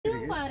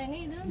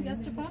இது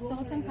just for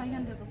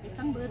 1500 rupees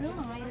தான் வெறும்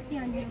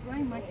 1500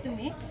 ரூபாய்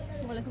மட்டுமே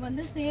உங்களுக்கு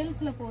வந்து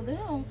சேல்ஸ்ல போகுது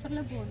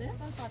ஆஃபர்ல போகுது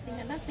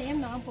பாத்தீங்கன்னா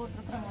சேம் நான்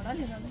போட்டுருக்கிற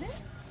மாடல் இது வந்து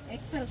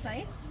XL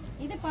சைஸ்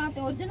இது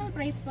பார்த்து ஒரிஜினல்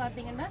பிரைஸ்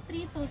பாத்தீங்கன்னா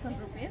 3000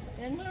 rupees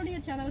எங்களுடைய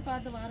சேனல்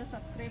பார்த்து வர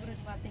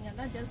சப்ஸ்கிரைபருக்கு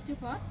பாத்தீங்கன்னா just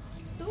for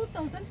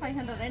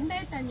 2500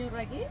 2500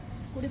 ரூபாய்க்கு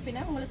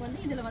குடிப்பினா உங்களுக்கு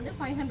வந்து இதுல வந்து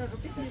 500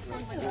 rupees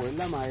டிஸ்கவுண்ட் பண்ணுவோம்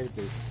எல்லாம்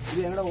ஆயிருக்கு இது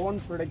என்னோட ஓன்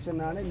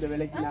ப்ரொடக்ஷனால இந்த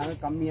விலைக்கு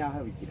நான்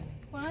கம்மியாக விக்கிறேன்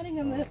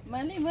பாருங்க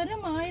மணி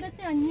வெறும்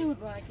 1500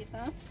 ரூபாய்க்கு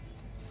தான்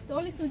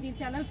தோழி சுஜி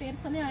சேனல்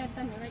பேர் சொல்லி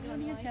 1500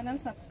 ரூபாய்க்கு சேனல்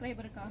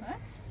சப்ஸ்கிரைபருக்காக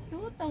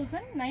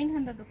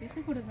 2900 rupees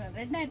கொடுக்குறேன்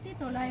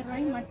 2900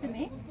 ரூபாய்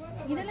மட்டுமே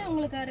இதுல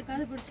உங்களுக்கு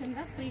யாருக்காவது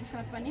பிடிச்சிருந்தா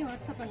ஸ்கிரீன்ஷாட் பண்ணி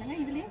வாட்ஸ்அப் பண்ணுங்க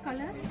இதுலயும்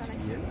கலர்ஸ்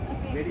கலெக்ஷன்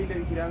வெளியில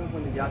விக்கிறாங்க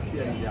கொஞ்சம்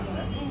ஜாஸ்தியா இருக்காங்க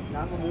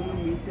நாங்க 3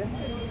 மீட்டர்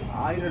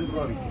 1000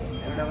 ரூபாய் விக்கிறோம்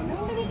என்னோட வந்து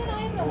 3 மீட்டர்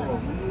 1000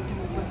 ரூபாய்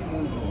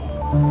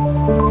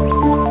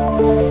 333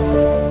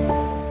 ரூபாய்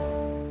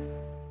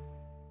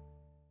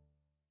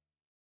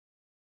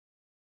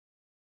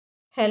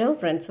Hello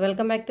friends,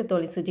 welcome back to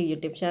Thozhi SUJI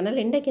YouTube channel.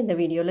 இன்றைக்கு இந்த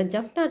வீடியோல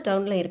ஜஃப்னா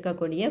டவுன்ல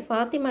இருக்கக்கூடிய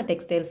ஃபாத்திமா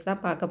டெக்ஸ்டைல்ஸ்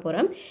தான் பார்க்க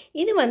போறோம்.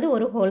 இது வந்து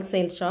ஒரு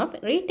ஹோல்சேல் ஷாப்,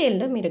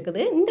 ரீட்டெயிலும்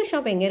இருக்குது. இந்த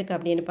ஷாப் எங்க இருக்கு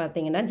அப்படினு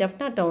பாத்தீங்கன்னா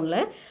ஜஃப்னா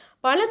டவுன்ல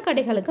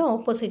பழக்கடைகளுக்கு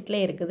ஆப்போசிட்ல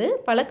இருக்குது.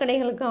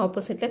 பழக்கடைகளுக்கு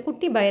ஆப்போசிட்ல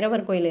குட்டி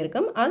பைரவர் கோயில்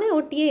இருக்கும். அதை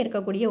ஒட்டியே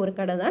இருக்கக்கூடிய ஒரு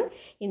கடை தான்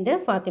இந்த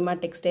ஃபாத்திமா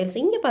டெக்ஸ்டைல்ஸ்.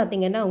 இங்க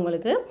பாத்தீங்கன்னா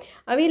உங்களுக்கு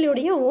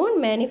அவைகளுடைய ஓன்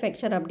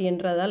மேனுஃபேக்சர்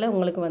அப்படின்றதால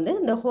உங்களுக்கு வந்து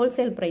இந்த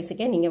ஹோல்சேல்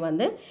பிரைஸுக்கே நீங்க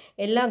வந்து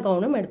எல்லா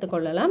கவுனும்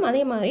எடுத்துக்கொள்ளலாம்.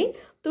 அதே மாதிரி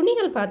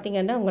துணிகள்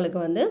பாத்தீங்கன்னா உங்களுக்கு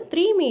வந்து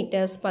 3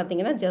 மீட்டர்ஸ்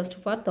பாத்தீங்கன்னா just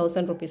for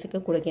 1000 rupeesக்கு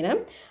கொடுக்கிறேன்.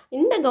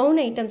 இந்த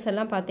கவுன் ஐட்டம்ஸ்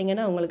எல்லாம்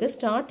பாத்தீங்கன்னா உங்களுக்கு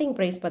ஸ்டார்டிங்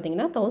பிரைஸ்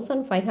பாத்தீங்கன்னா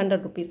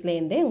 1500 rupeesல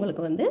இருந்தே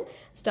உங்களுக்கு வந்து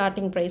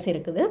ஸ்டார்டிங் பிரைஸ்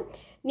இருக்குது.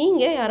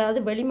 நீங்க யாராவது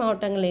வெளி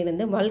மாவட்டங்கள்ல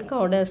இருந்து பல்க்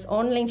ஆர்டர்ஸ்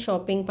ஆன்லைன்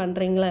ஷாப்பிங்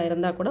பண்றீங்களா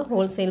இருந்தா கூட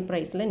ஹோல்சேல்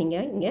பிரைஸ்ல நீங்க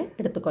இங்க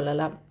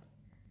எடுத்துக்கொள்ளலாம்.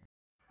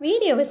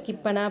 வீடியோவை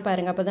ஸ்கிப் பண்ணா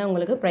பாருங்க அப்பதான்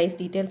உங்களுக்கு பிரைஸ்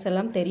டீடைல்ஸ்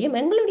எல்லாம் தெரியும்.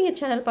 எங்களுடைய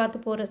சேனல் பார்த்து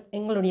போற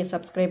எங்களுடைய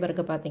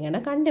சப்ஸ்கிரைபருக்கு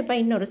பாத்தீங்கன்னா கண்டிப்பா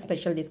இன்னொரு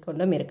ஸ்பெஷல்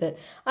டிஸ்கவுண்டும் இருக்கு.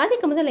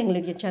 அதுக்கு முதல்ல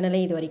எங்களுடைய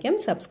சேனலை இதுவரைக்கும்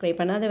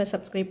சப்ஸ்கிரைப் பண்ணாதவங்க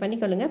சப்ஸ்கிரைப்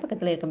பண்ணிக்கொள்ளுங்க.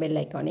 பக்கத்துல இருக்க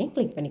பெல் ஐகானை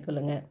கிளிக்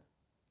பண்ணிக்கொள்ளுங்க.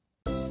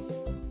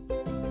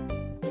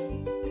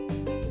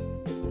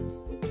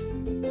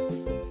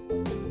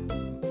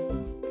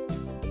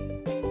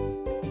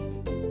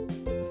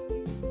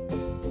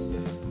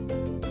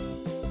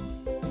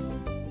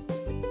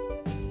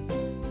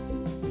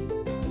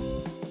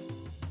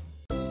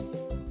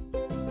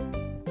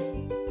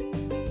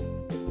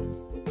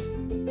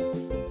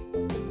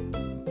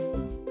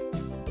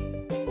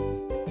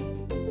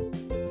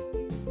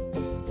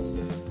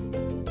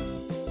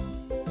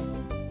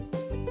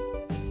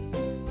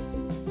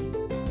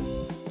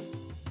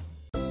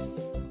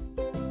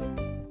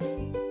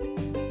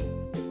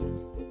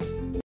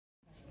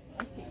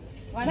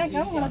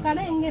 வணக்கம் உங்க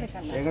கடை எங்க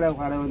இருக்கு? எங்கட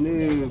கடை வந்து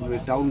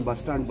டவுன் பஸ்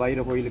ஸ்டாண்ட்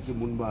பைர கோயிலுக்கு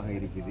முன்பாக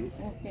இருக்குது.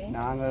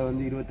 நாங்க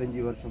வந்து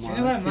 25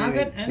 வருஷமா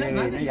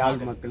சேவை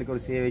யாழ் மக்களுக்கு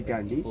ஒரு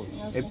சேவைக்காண்டி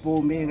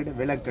எப்பவுமே எங்கட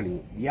விலக்களி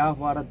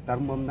வியாபார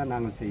தர்மம் தான்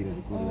நாங்கள்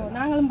செய்யறது.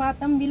 நாங்களும்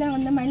பார்த்தோம் விலை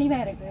வந்து மலிவா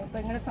இருக்கு.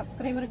 இப்ப எங்கட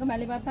சப்ஸ்கிரைபருக்கு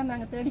மலிவா தான்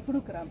நாங்க தேடி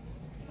கொடுக்குறோம்.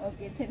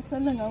 ஓகே சரி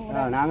சொல்லுங்க.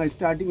 நாங்க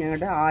ஸ்டார்டிங்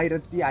எங்கிட்ட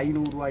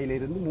 1500 ரூபாயில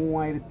இருந்து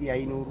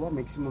 3500 ரூபாய்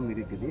மேக்ஸிமம்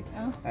இருக்குது.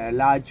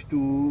 லார்ஜ் 2,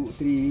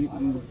 3,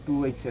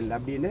 2XL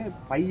அப்படின்னு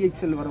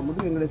 5XL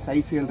வரும்போது எங்களோட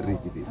சைஸ்கள்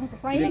இருக்குது.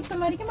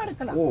 5XL வரைக்கும்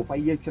எடுக்கலாம்.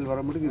 5XL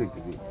வரும்போது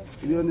இருக்குது.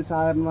 இது வந்து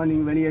சாதாரணமா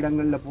நீங்க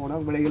வெளியிடங்கள்ல போனா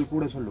விலைகள்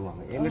கூட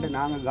சொல்லுவாங்க. எங்கிட்ட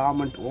நாங்க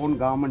கவர்மெண்ட் ஓன்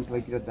கவர்மெண்ட்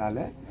வைக்கிறதால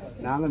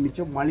நாங்க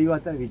மிச்சம் மலிவா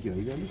தான் விற்கிறோம்.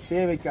 இது வந்து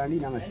சேவைக்காண்டி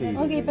நாங்க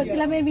செய்யறோம். ஓகே இப்ப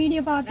சில பேர்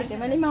வீடியோ பார்த்துட்டு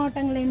வெளி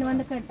மாவட்டங்கள்ல இருந்து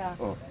வந்து கேட்டா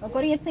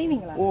கொரியர்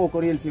செய்வீங்களா?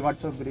 கொரியர்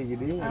வாட்ஸ்அப்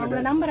இருக்குது. உங்க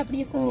நம்பர்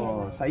அப்படியே சொல்லுங்க.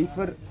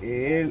 077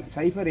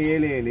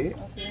 512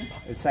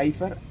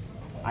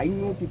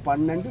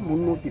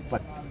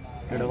 310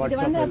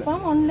 இது வந்து அப்ப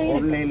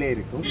ஆன்லைன்ல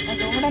இருக்கும்.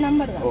 உங்க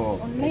நம்பர் தான்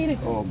ஆன்லைன்ல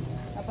இருக்கும்.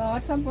 அப்ப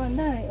வாட்ஸ்அப்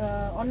வந்து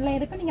ஆன்லைன்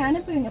இருக்கு. நீங்க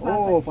அனுப்புவீங்க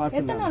பார்சல்.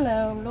 எத்தனை நாள்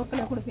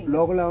லோக்கல்ல கொடுப்பீங்க?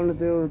 லோக்கல்ல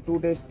வந்து 2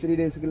 டேஸ் 3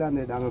 டேஸ்க்குள்ள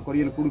அந்த நாங்க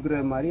கொரியர்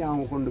கொடுக்குற மாதிரி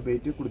அவங்க கொண்டு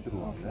போயிட்டு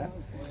கொடுத்துருவாங்க.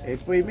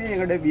 எப்பயுமே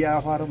எங்களோட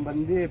வியாபாரம்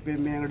வந்து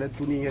எப்பயுமே எங்களோட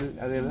துணிகள்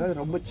அதெல்லாம்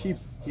ரொம்ப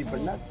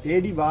சீப்னா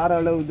தேடி வார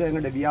அளவு தான்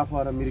எங்களோட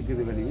வியாபாரம்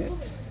இருக்குது. வெளியே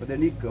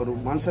ஒரு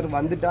மனுஷர்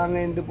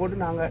வந்துட்டாங்கன்னு போட்டு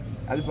நாங்க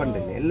அது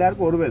பண்றோம்.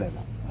 எல்லாருக்கும் ஒரு வேலை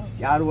தான்.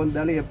 யார்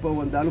வந்தாலும் எப்போ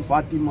வந்தாலும்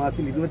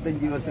பாத்திமாசில்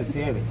 25 வருஷம்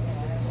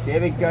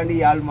சேவைக்காண்டி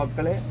யாழ்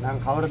மக்களை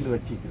நாங்கள் கவர்ந்து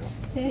வச்சுக்கிறோம்.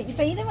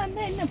 இப்போ இது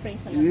வந்து என்ன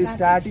பிரைஸ்? இது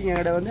ஸ்டார்டிங்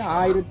எங்கட வந்து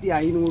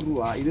 1500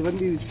 ரூபாய். இது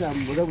வந்து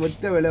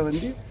மொத்த விலை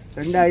வந்து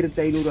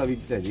 2500 ரூபாய்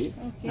விற்றது.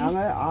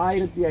 நாங்க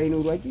 1500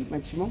 ரூபாய்க்கு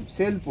மேக்ஸிமம்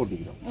சேல்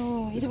போட்டுக்கிறோம்.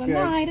 இது வந்து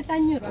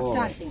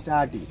 1500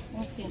 ஸ்டார்டிங்.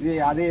 இது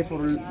அதே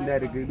பொருள் இந்த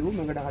இருக்கு. இதுவும்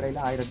எங்கட கடையில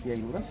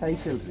 1500 ரூபாய்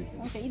சைஸ்கள்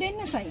இருக்கு. இது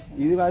என்ன சைஸ்?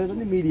 இது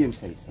வந்து மீடியம்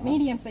சைஸ்.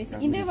 Medium size.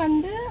 இது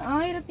வந்து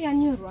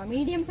 1500 ரூபாய்.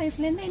 மீடியம்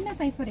சைஸ்ல இருந்து என்ன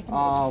சைஸ் வரைக்கும்?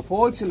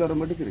 4XL வரை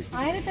மட்டும் இருக்கு.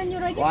 1500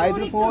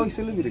 ரூபாய்க்கு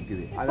 4XL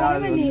இருக்குது.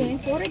 அதாவது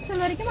 4XL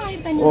வரைக்கும்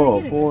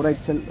 1500.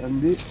 4XL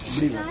வந்து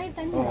இப்படி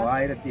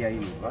 1500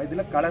 ரூபாய்.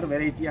 இதுல கலர்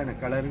வெரைட்டியான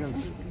கலர்கள்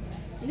இருக்கு.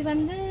 இது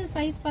வந்து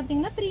சைஸ்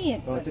பாத்தீங்கன்னா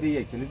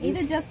 3XL. இது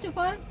ஜஸ்ட்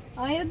ஃபார்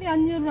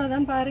 1500 ரூபாய்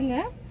தான் பாருங்க.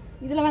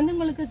 இதுல வந்து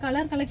உங்களுக்கு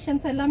கலர்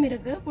கலெக்ஷன்ஸ் எல்லாம்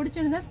இருக்கு.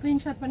 பிடிச்சிருந்தா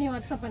ஸ்கிரீன்ஷாட் பண்ணி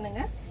வாட்ஸ்அப்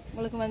பண்ணுங்க.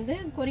 உங்களுக்கு வந்து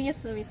கொரியர்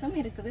சர்வீஸும்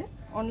இருக்குது,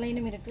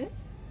 ஆன்லைனும் இருக்கு.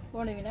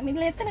 போடுவீங்க.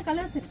 இதுல எத்தனை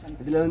கலர்ஸ் இருக்கு?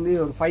 இதுல வந்து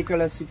ஒரு 5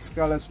 கலர்ஸ் 6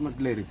 கலர்ஸ்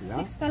மட்டும் இருக்குதா?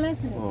 6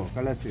 கலர்ஸ் இருக்கு. ஓ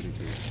கலர்ஸ்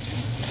இருக்கு.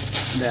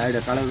 இந்த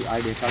ஐடியா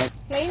கலர்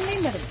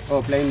ப்ளைன்லயும் வரும்.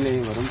 ஓ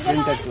ப்ளைன்லயும் வரும்.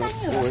 பிரிண்டட்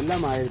ஓ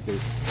எல்லாம் ஆயிருக்கு.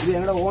 இது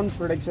என்னோட ஓன்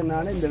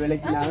ப்ரொடக்ஷனால இந்த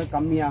விலைக்கு நாங்க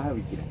கம்மியாக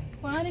விக்கிறோம்.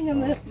 பாருங்க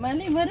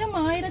வெறும்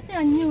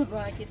 1500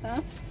 ரூபாய்க்கு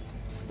தான்.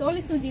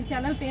 தோழி சுஜி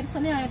சேனல் பேர்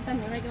சொல்லி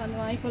 1500 ரூபாய்க்கு வந்து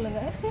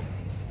வாங்கிக்கொள்ளுங்க.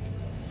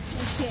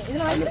 ஓகே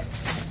இதுல வந்து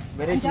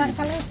வெரைட்டி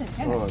கலர்ஸ்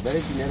இருக்கு. ஓ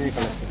வெரைட்டி நிறைய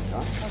கலர்ஸ்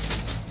இருக்கா?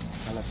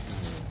 கலர்ஸ்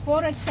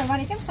 4XL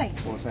வரைக்கும் சைஸ்.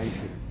 ஓ சைஸ்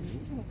இருக்கு.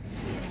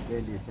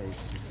 வேண்டிய சைஸ்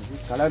இருக்குது.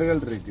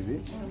 கலர்கள் இருக்குது.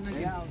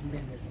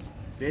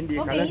 வேண்டிய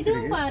ஓகே கலர்ஸ் இதுவும்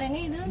இருக்கு. பாருங்க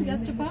இதுவும்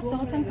ஜஸ்ட் ஃபார்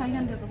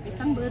 1500 ரூபீஸ்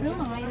தான்.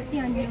 வெறும்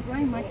 1500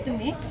 ரூபாய்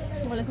மட்டுமே.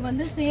 உங்களுக்கு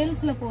வந்து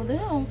சேல்ஸ்ல போகுது,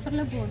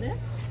 ஆஃபர்ல போகுது.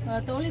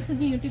 தோழி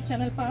சுஜி யூடியூப்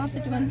சேனல்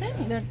பார்த்துட்டு வந்து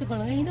இதை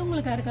எடுத்துக்கொள்ளுங்க. இது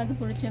உங்களுக்கு யாருக்காவது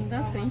பிடிச்சிருந்தா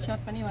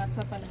ஸ்கிரீன்ஷாட் பண்ணி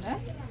வாட்ஸ்அப் பண்ணுங்க.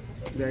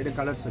 இந்த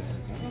கலர்ஸ்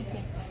இருக்கு.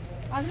 ஓகே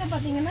அதுல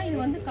பாத்தீங்கன்னா இது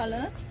வந்து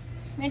கலர்ஸ்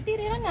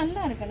மெட்டீரியல்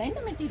நல்லா இருக்குல்ல.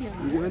 என்ன மெட்டீரியல்?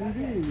 இது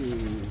வந்து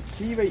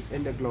சீவை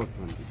என்ற க்ளாத்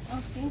வந்து.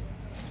 ஓகே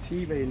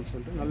சீவைன்னு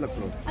சொல்லிட்டு நல்ல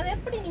க்ளாத். அது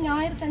எப்படி நீங்க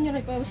 1500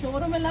 இப்போ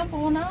ஷோரூம் எல்லாம்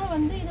போனா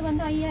வந்து இது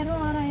வந்து 5000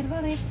 6000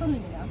 ரூபாய் ரேட்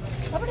சொல்லுவீங்க.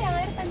 அப்படி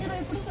 1500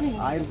 ரூபாய் கொடுக்குறீங்க?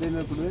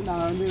 1500 கொடுத்து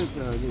நாங்கள் வந்து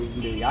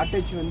இந்த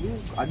யாட்டேஜ் வந்து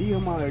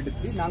அதிகமாக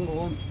எடுத்து நாங்கள்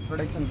ஓன்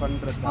ப்ரொடக்ஷன்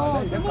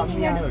பண்ணுறதால இதை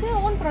கம்மியாக எடுத்து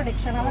ஓன்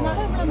ப்ரொடக்ஷன் அதனால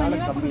இவ்வளவு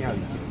மலிவா கம்மியாக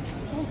கொடுக்குறீங்க.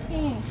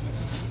 ஓகே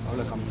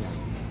அவ்வளோ கம்மியாக.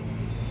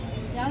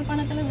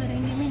 யாழ்ப்பாணத்துல வேற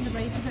எங்கேயுமே இந்த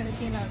பிரைஸுக்கு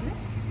எடுக்கலாது.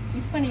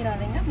 மிஸ்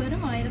பண்ணிடாதீங்க.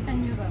 வெறும்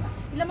 1500 ரூபாய் தான்.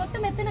 இல்ல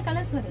மொத்தம் எத்தனை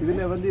கலர்ஸ் வருது?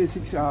 இதுல வந்து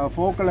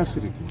 4 கலர்ஸ்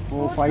இருக்கு.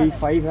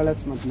 5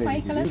 கலர்ஸ் மட்டும்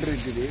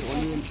இருக்குது.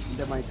 ஒன்று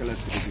இந்த மாதிரி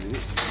கலர்ஸ் இருக்குது.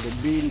 இந்த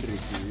க்ரீன்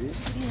இருக்குது.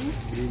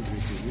 க்ரீன்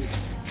இருக்குது.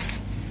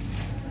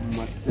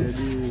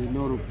 மற்றது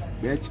இன்னொரு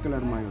பேட்ச்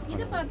கலர் மாதிரி.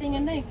 இது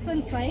பாத்தீங்கன்னா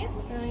எக்ஸல் சைஸ்.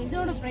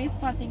 இதோட பிரைஸ்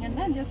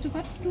பாத்தீங்கன்னா ஜஸ்ட்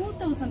ஃபார்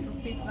 2000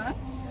 ரூபீஸ் தான்.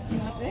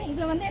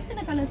 இதுல வந்து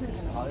எத்தனை கலர்ஸ்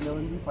இருக்கு? அதுல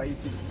வந்து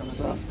 5-6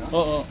 கலர்ஸ் இருக்கு.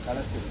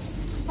 கலர்ஸ் இருக்கு.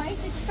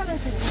 5-6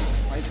 கலர்ஸ் இருக்கு.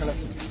 5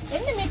 கலர்ஸ்.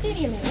 என்ன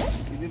மெட்டீரியல் இது?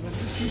 இது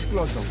வந்து சீஸ்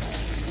க்ளாத்.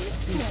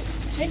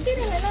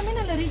 மெட்டீரியல் எல்லாமே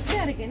நல்ல ரிச்சா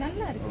இருக்கு,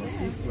 நல்லா இருக்கு.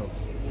 Cheese cloth.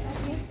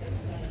 ஓகே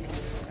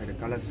அது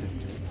கலர்ஸ்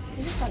இருக்கு.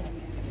 இது கலர்.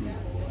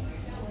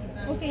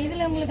 ஓகே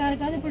இதுல உங்களுக்கு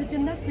யாருக்காவது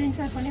பிடிச்சிருந்தா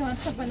ஸ்கிரீன்ஷாட் பண்ணி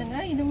வாட்ஸ்அப் பண்ணுங்க.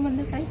 இதுவும்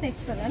வந்து சைஸ்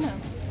எக்ஸல் தானே?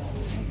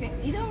 ஓகே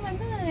இதுவும்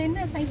வந்து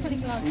என்ன சைஸ்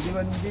வரைக்கும்? இது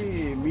வந்து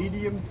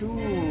medium to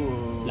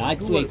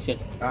large 2XL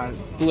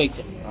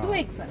 2XL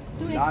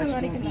 2XL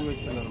வரைக்கும்.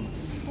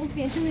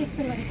 ஓகே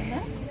 2XL வரைக்கும்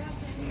தான்.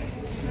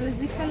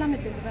 ஜிப் எல்லாம்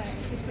வச்சுருக்கேன்.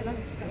 ஜிப் எல்லாம்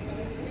வச்சுருக்கேன்.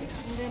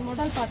 இந்த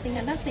மாடல்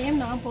பார்த்தீங்கன்னா சேம்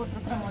நான்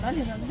போட்டிருக்கிற மாடல்.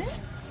 இது வந்து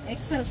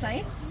எக்ஸல்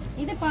சைஸ்.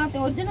 இது பார்த்து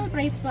ஒரிஜினல்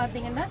ப்ரைஸ்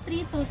பார்த்தீங்கன்னா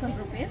 3000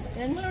 ரூபீஸ்.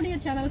 எங்களுடைய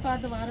சேனல்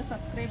பார்த்து வர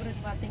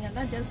சப்ஸ்கிரைபருக்கு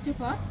பார்த்தீங்கன்னா ஜஸ்ட்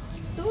ஃபார்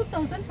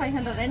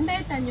 2500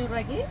 2500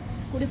 ரூபாய்க்கு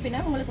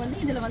கொடுப்பினா உங்களுக்கு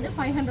வந்து இதில் வந்து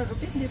 500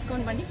 ரூபீஸ்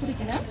டிஸ்கவுண்ட் பண்ணி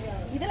கொடுக்கணும்.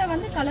 இதில்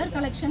வந்து கலர்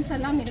கலெக்ஷன்ஸ்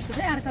எல்லாம்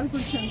இருக்குது. யாருக்காவது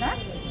பிடிச்சிருந்தா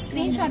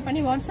ஸ்க்ரீன்ஷாட்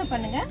பண்ணி வாட்ஸ்அப்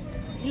பண்ணுங்கள்.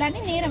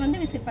 இல்லாட்டி நேராக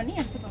வந்து விசிட் பண்ணி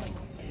எடுத்துக்கோங்க.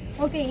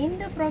 ஓகே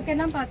இந்த ஃப்ராக்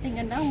எல்லாம்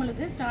பாத்தீங்கன்னா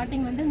உங்களுக்கு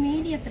ஸ்டார்டிங் வந்து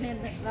மீடியத்துல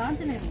இருந்து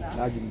லார்ஜ்ல இருந்தா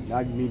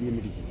லார்ஜ் மீடியம்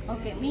இருக்கு.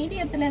 ஓகே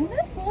மீடியத்துல இருந்து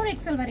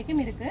 4XL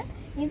வரைக்கும் இருக்கு.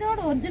 இதோட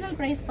ஒரிஜினல்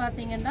பிரைஸ்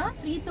பாத்தீங்கன்னா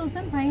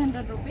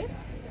 3500 ரூபீஸ்.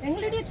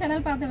 எங்களுடைய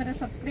சேனல் பார்த்து வர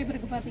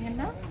சப்ஸ்கிரைபருக்கு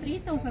பாத்தீங்கன்னா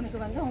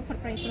 3000க்கு வந்து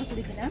ஆஃபர் பிரைஸ்ல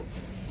கொடுக்கிறேன்.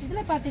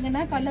 இதுல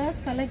பாத்தீங்கன்னா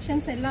கலர்ஸ்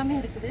கலெக்ஷன்ஸ் எல்லாமே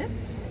இருக்குது.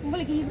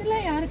 உங்களுக்கு இதுல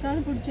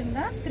யாருக்காவது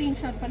பிடிச்சிருந்தா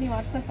ஸ்கிரீன்ஷாட் பண்ணி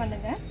வாட்ஸ்அப்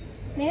பண்ணுங்க.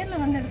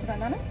 நேர்ல வந்து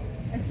எடுத்துட்டாலும்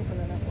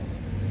எடுத்துக்கொள்ளலாம்.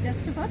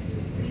 Just for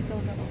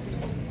 3000 rupees.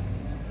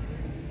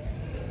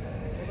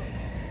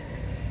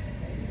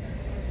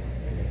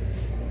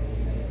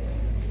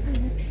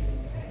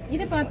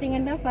 இது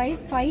பாத்தீங்கன்னா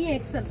சைஸ்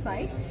 5XL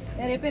சைஸ்.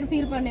 நிறைய பேர்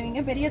ஃபீல் பண்ணுவீங்க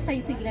பெரிய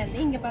சைஸ்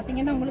இல்லைன்னு. இங்க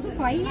பாத்தீங்கன்னா உங்களுக்கு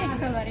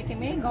 5XL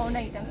வரைக்குமே கவுன்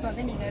ஐட்டம்ஸ்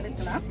வந்து நீங்க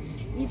எடுக்கலாம்.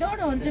 இதோட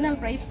ஒரிஜினல்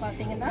பிரைஸ்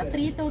பாத்தீங்கன்னா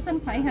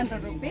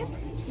 3500 ரூபீஸ்.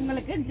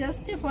 உங்களுக்கு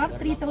ஜஸ்ட் ஃபார்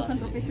 3000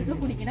 ரூபீஸுக்கு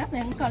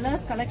பிடிக்கணும்.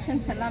 கலர்ஸ்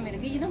கலெக்ஷன்ஸ் எல்லாம்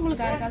இருக்கு. இது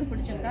உங்களுக்கு யாருக்காவது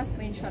பிடிச்சிருந்தா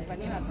ஸ்கிரீன்ஷாட்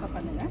பண்ணி வாட்ஸ்அப்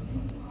பண்ணுங்க.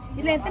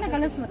 இதுல எத்தனை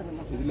கலர்ஸ் வருதுங்க?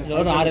 இதுல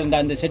ஒரு 6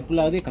 இந்த செட்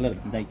ஃபுல்லாவே கலர்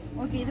இருக்கு.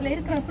 ஓகே இதுல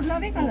இருக்கிற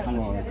ஃபுல்லாவே கலர்ஸ்.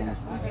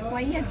 ஓகே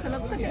 5XL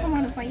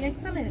கச்சக்கமான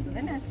 5XL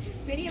இருக்குதுன்னு.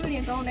 பெரிய பெரிய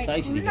கவுன்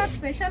ஐட்டம் ஃபுல்லா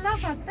ஸ்பெஷலா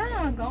பார்த்தா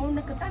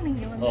கவுனுக்கு தான்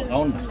நீங்க வந்து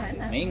கவுன்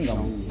மெயின்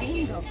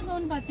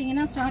கவுன்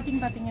பாத்தீங்கன்னா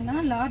ஸ்டார்டிங் பாத்தீங்கன்னா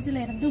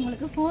லார்ஜ்ல இருந்து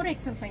உங்களுக்கு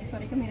 4XL சைஸ்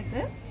வரைக்கும்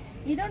இருக்கு.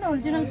 இதோட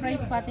ஒரிஜினல்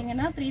பிரைஸ்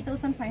பாத்தீங்கன்னா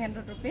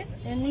 3500 ரூபீஸ்.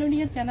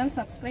 எங்களுடைய சேனல்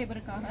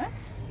சப்ஸ்கிரைபருக்காக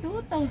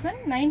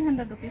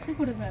 2900 ரூபீஸ்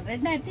கொடுக்குறேன்.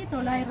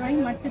 2900 ரூபாய்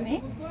மட்டுமே.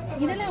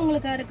 இதுல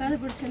உங்களுக்கு யாருக்காவது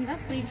பிடிச்சிருந்தா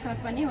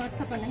ஸ்கிரீன்ஷாட் பண்ணி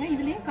வாட்ஸ்அப் பண்ணுங்க.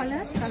 இதுலயும்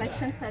கலர்ஸ்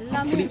கலெக்ஷன்ஸ்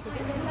எல்லாமே இருக்குது.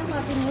 இதெல்லாம்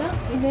பாத்தீங்கன்னா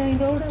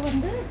இதோட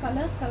வந்து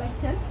கலர்ஸ்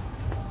கலெக்ஷன்ஸ்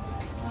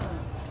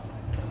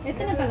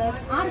எத்தனை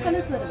கலர்ஸ்? 6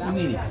 கலர்ஸ் வருதா?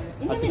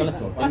 10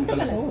 கலர்ஸ்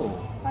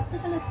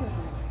 10 கலர்ஸ்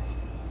வருது.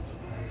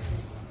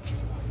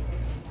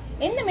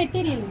 என்ன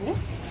மெட்டீரியல் இது?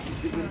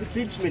 இது வந்து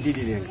pleat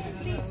material.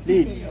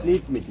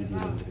 Pleat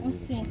material.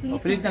 Okay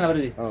pleat தான்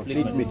வருது.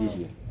 ஃப்ளீட்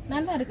மெட்டீரியல்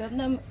நல்லா இருக்கு.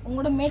 இந்த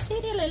உங்களோட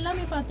மெட்டீரியல்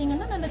எல்லாமே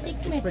பாத்தீங்கன்னா நல்ல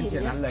திக்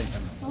மெட்டீரியல். நல்ல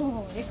ஐட்டம். ஓ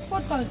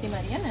எக்ஸ்போர்ட் குவாலிட்டி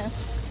மாதிரியானே.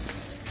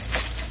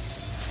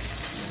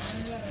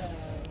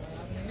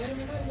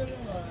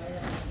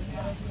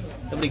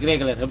 எப்படி கிரே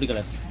கலர் எப்படி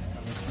கலர்?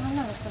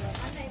 நல்லா இருக்கு.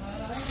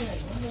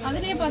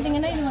 அதுலேயே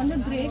பார்த்தீங்கன்னா இது வந்து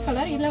கிரே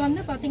கலர். இதில்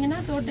வந்து பார்த்தீங்கன்னா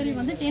டோட்டலி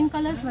வந்து 10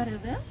 கலர்ஸ்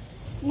வருது.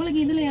 உங்களுக்கு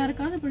இதில்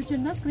யாருக்காவது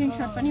பிடிச்சிருந்தா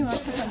ஸ்க்ரீன்ஷாட் பண்ணி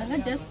வாட்ஸ்அப்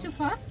பண்ணுங்கள். ஜஸ்ட்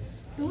ஃபார்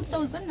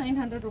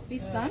 2900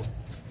 rupees தான்.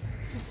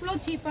 இவ்வளோ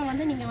சீப்பாக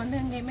வந்து நீங்கள் வந்து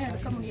எங்கேயுமே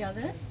எடுக்க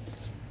முடியாது.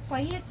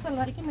 5XL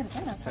வரைக்கும் இருக்கு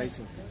சைஸ்.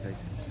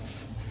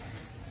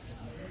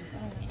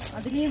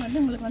 அதுலேயே வந்து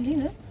உங்களுக்கு வந்து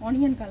இது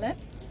ஆனியன் கலர்.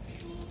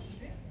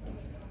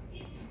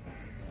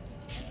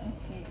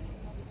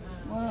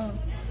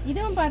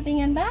 இதுவும்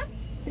பார்த்தீங்கன்னா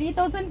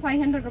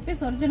 3500 rupees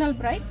ஒரிஜினல்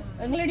ப்ரைஸ்.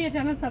 எங்களுடைய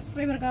சேனல்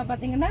சப்ஸ்கிரைபருக்காக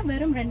பார்த்தீங்கன்னா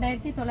வெறும்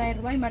 2900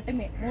 ரூபாய்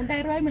மட்டுமே.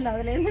 3000 ரூபாயும் இல்லை,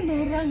 அதுலேருந்து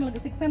 100 ரூபாய்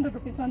உங்களுக்கு 600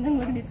 rupees வந்து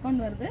உங்களுக்கு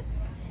டிஸ்கவுண்ட் வருது.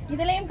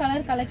 இதுலயும்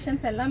கலர்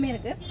கலெக்ஷன்ஸ் எல்லாமே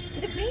இருக்கு.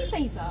 இது ஃப்ரீ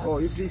சைஸா? ஓ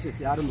இது ஃப்ரீ சைஸ்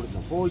யாரும்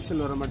முடியும்.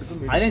 ஹோல்சேல் வர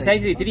மட்டும் அதே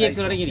சைஸ்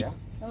 3XL வரைக்கும் இருக்கு.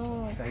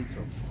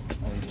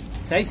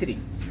 சைஸ் 3.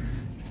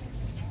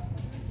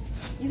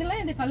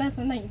 இதெல்லாம் இந்த கலர்ஸ்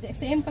எல்லாம் இது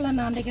சேம் கலர்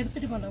நான் அன்றைக்கு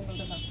எடுத்துட்டு போனேன்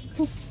உங்களுக்கு தான்.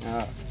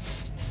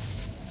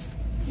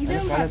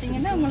 இதுவும்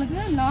பாத்தீங்கன்னா உங்களுக்கு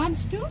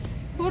லார்ஜ் டு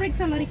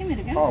 4XL வரைக்கும்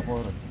இருக்கு.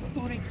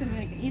 4XL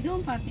வரைக்கும்.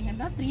 இதுவும்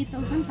பாத்தீங்கன்னா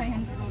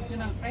 3500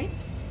 ஒரிஜினல் பிரைஸ்.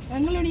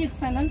 எங்களுடைய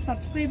சேனல்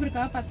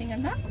சப்ஸ்கிரைபருக்காக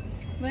பாத்தீங்கன்னா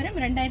வெறும்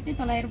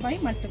 2900 ரூபாய்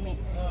மட்டுமே.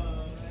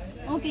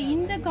 ஓகே,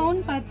 இந்த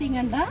கவுன்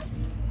பாத்தீங்கன்னா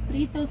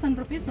 3000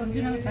 rupees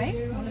ஒரிஜினல்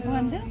பிரைஸ். உங்களுக்கு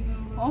வந்து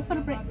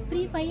ஆஃபர் பிரைஸ்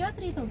 35 or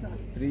 3000?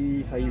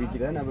 35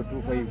 விக்கிறேன், நம்ம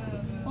 25.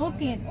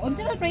 ஓகே,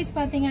 ஒரிஜினல் பிரைஸ்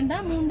பாத்தீங்கன்னா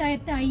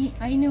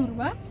 3500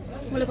 ரூபாய்.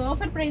 உங்களுக்கு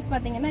ஆஃபர் பிரைஸ்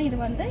பாத்தீங்கன்னா இது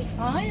வந்து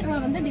 1000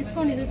 ரூபாய் வந்து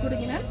டிஸ்கவுண்ட் இது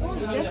கொடுக்கணும்.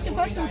 ஜஸ்ட்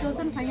ஃபார்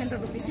 2500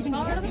 rupees நீங்க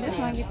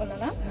வாங்கி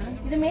கொள்ளலாம்.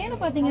 இது மேல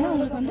பாத்தீங்கன்னா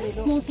உங்களுக்கு வந்து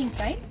ஸ்மோக்கிங்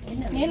டைப்.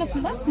 மேல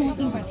ஃபுல்லா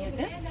ஸ்மோக்கிங்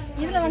பண்ணிருக்கு.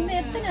 இதுல வந்து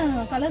எத்தனை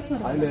கலர்ஸ்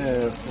வருது? அதுல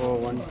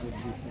 1 2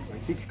 3 4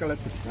 6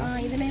 கலர்ஸ் இருக்கு.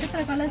 இதுல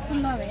இருக்கிற கலர்ஸ்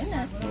ஃபுல்லாவே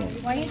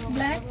ஒயிட்,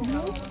 பிளாக்,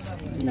 ப்ளூ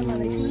இந்த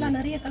மாதிரி ஃபுல்லா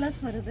நிறைய கலர்ஸ்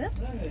வருது.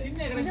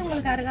 இது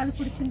உங்களுக்கு யாருக்காவது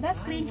பிடிச்சிருந்தா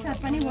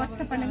ஸ்கிரீன்ஷாட் பண்ணி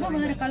வாட்ஸ்அப் பண்ணுங்க.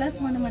 வேற கலர்ஸ்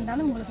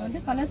வேணுமென்றாலும் உங்களுக்கு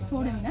வந்து கலர்ஸ்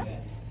போடுங்க,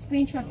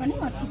 ஸ்கிரீன்ஷாட் பண்ணி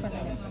வாட்ஸ்அப்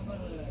பண்ணுங்க.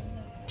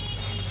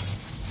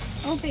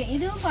 ஓகே,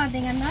 இதுவும்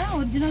பார்த்தீங்கன்னா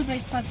ஒரிஜினல்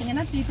ப்ரைஸ்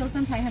பார்த்தீங்கன்னா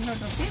 3500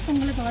 rupees.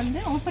 உங்களுக்கு வந்து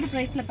ஆஃபர்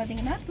ப்ரைஸில்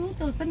பார்த்தீங்கன்னா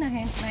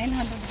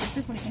 2900 rupees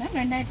கொடுக்கணும்.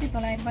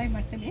 2900 ரூபாய்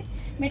மட்டுமே.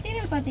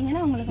 மெட்டீரியல்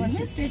பார்த்தீங்கன்னா உங்களுக்கு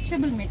வந்து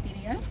ஸ்ட்ரெச்சபிள்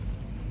மெட்டீரியல்.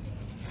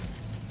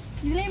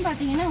 இதுலேயும்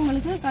பார்த்தீங்கன்னா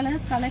உங்களுக்கு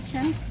கலர்ஸ்,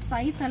 கலெக்ஷன்ஸ்,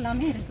 சைஸ்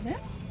எல்லாமே இருக்குது.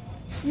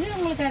 இது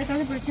உங்களுக்கு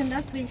யாருக்காவது பிடிச்சிருந்தா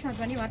ஸ்க்ரீன்ஷாட்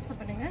பண்ணி வாட்ஸ்அப்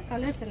பண்ணுங்கள்.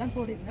 கலர்ஸ் எல்லாம்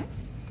போடுங்க.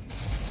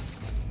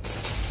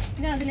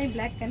 இது அதுலேயே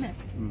பிளாக் கலர்,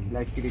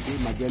 பிளாக் இருக்கு,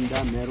 மஜெண்டா,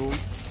 மெரூன்.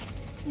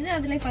 இது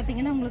அதுலேயே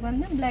பார்த்தீங்கன்னா உங்களுக்கு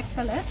வந்து பிளாக்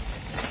கலர்.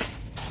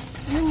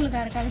 இது உங்களுக்கு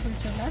யாருக்காவது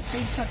பிடிச்சிருந்தா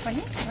ஸ்க்ரீன்ஷாட்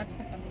பண்ணி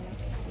வாட்ஸ்அப் பண்ணுங்கள்.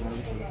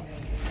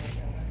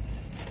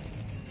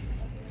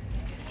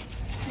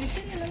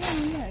 மெட்டீரியல் எல்லாம்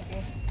நல்லா இருக்கு.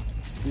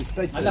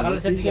 நல்ல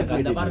கலர் செட்டிங்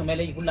அந்த பாருங்க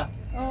மேலே ஃபுல்லா.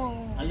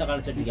 நல்ல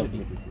கலர் செட்டிங்.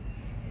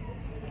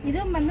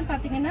 இதுவும் வந்து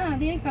பாத்தீங்கன்னா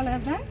அதே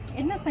கலர் தான்.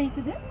 என்ன சைஸ்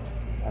இது?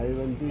 அது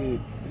வந்து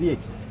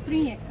 3XL.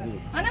 3XL.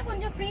 ஆனா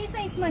கொஞ்சம் ஃப்ரீ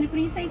சைஸ் மாதிரி,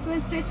 ஃப்ரீ சைஸ்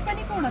ஸ்ட்ரெச்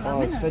பண்ணி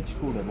போடலாம். ஸ்ட்ரெச்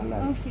கூட நல்லா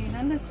இருக்கு. ஓகே,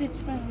 நல்ல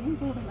ஸ்ட்ரெச் பண்ணி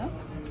போடலாம்.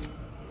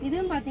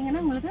 இதுவும் பாத்தீங்கன்னா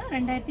உங்களுக்கு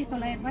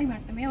 2900 ரூபாய்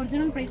மட்டுமே.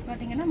 ஒரிஜினல் பிரைஸ்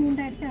பாத்தீங்கன்னா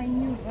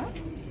 3500 ரூபாய்.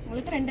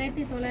 உங்களுக்கு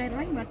 2900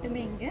 ரூபாய்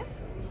மட்டுமே இங்க.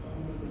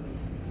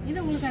 இது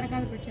உங்களுக்கு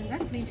யாருக்காவது பிடிச்சிருந்தா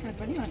ஸ்கிரீன்ஷாட்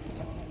பண்ணி வாட்ஸ்அப்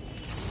பண்ணுங்க.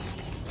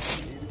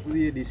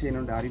 புதிய டிசைன்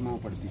ஒன்று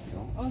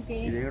அறிமுகப்படுத்திக்கிறோம். ஓகே,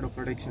 இதோட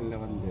ப்ரொடக்ஷன்ல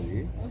வந்தது.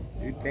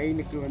 இது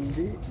ட்ரெயினுக்கு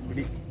வந்து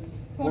இப்படி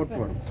கோட்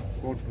வரும்.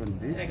 கோட்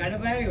வந்து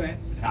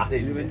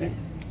இது வந்து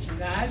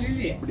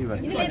இப்படி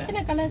வரும். இதுல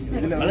எத்தனை கலர்ஸ்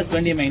வருது? கலர்ஸ்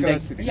 20 மைண்ட்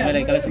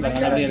மேலே கலர்ஸ்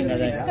அப்படியே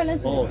இருக்காது. 6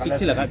 கலர்ஸ். ஓ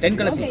 6 இல்ல 10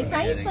 கலர்ஸ். ஓகே,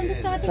 சைஸ் வந்து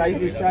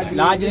ஸ்டார்டிங்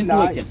லார்ஜ் இருந்து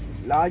 2XL.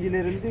 லார்ஜ்ல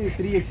இருந்து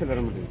 3XL வர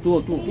மாட்டேங்குது.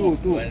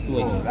 2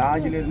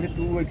 லார்ஜ்ல இருந்து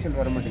 2XL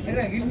வர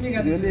மாட்டேங்குது.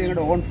 இது வந்து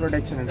எங்களோட ஓன்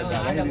ப்ரொடக்ஷன். இது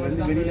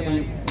வந்து வெளியில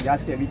கொஞ்சம்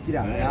ஜாஸ்தியா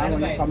விற்கிறாங்க. நான்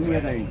வந்து கம்மியா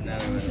தான்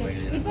விற்கிறேன்.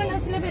 இப்போ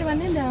நான் சில பேர்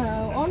வந்து இந்த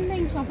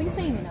ஆன்லைன் ஷாப்பிங்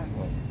செய்வேன்.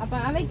 அப்ப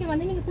அவைக்கு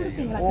வந்து நீங்க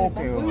கொடுப்பீங்களா?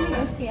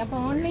 ஓகே, அப்ப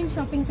ஆன்லைன்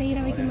ஷாப்பிங்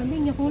செய்யறவைக்கு வந்து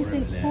இங்க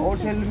ஹோல்சேல்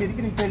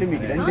இருக்கு, ரிட்டெயிலும்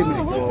இருக்கு, ரெண்டுமே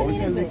இருக்கு.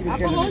 ஹோல்சேல் இருக்கு.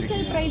 அப்ப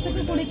ஹோல்சேல்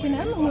பிரைஸ்க்கு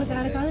கொடுக்கணும். உங்களுக்கு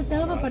யாருக்காவது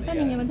தேவைப்பட்டா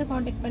நீங்க வந்து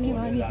கான்டாக்ட் பண்ணி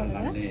வாங்கிக்கோங்க.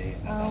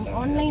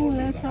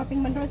 ஆன்லைன்ல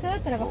ஷாப்பிங்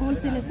பண்றதுக்கு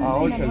ஹோல்சேலுக்கு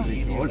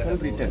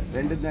ஹோல்சேல் ரிட்டெயில்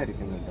ரெண்டும் தான்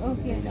இருக்குங்க.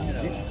 ஓகே,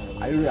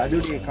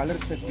 அதோடைய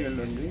கலர் செட்டுகள்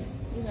வந்து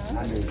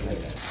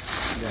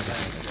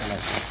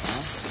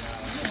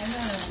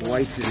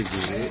ஒயிட்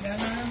இருக்குது,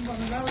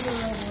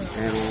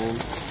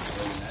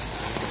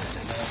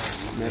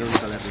 மெரூன்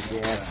கலர் இருக்கு,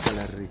 ஆஷ்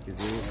கலர்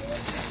இருக்குது.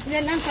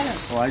 இதெல்லாம் கலர்.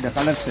 இந்த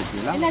கலர்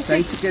செட்டுலாம்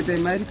சைஸ்க்கு ஏற்ற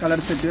மாதிரி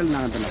கலர் செட்டுகள்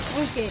நாங்கள் தரலாம்.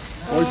 ஓகே,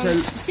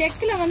 ஹோல்சேல்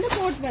செக்ல வந்து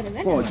கோட் வருது.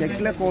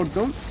 செக்ல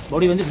கோட்டும்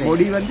பாடி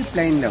வந்து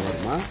பிளைன்ல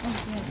வருமா?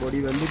 பாடி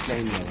வந்து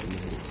பிளைன்ல வரும்.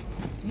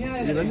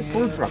 இது வந்து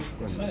ஃபுல் ஃப்ராக்.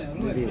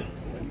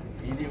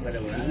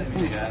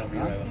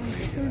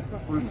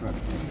 ஃபுல்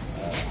ஃப்ராக்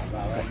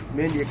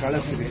வேண்டிய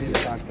கலர்ஸ் இருக்குது.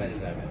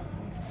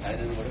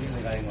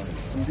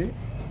 வந்து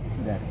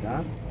இதா இருக்கா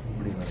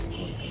இப்படி வரும்.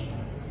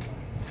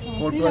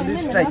 கோட் வந்து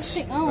ஸ்ட்ரெச்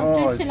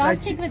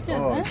எலாஸ்டிக் வச்சு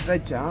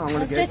ஸ்ட்ரெச்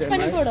அவங்களுக்கு ஸ்ட்ரெச்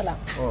பண்ணி போடலாம்.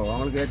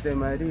 அவங்களுக்கு ஏத்த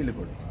மாதிரி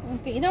இழுக்கும்.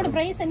 ஓகே, இதோட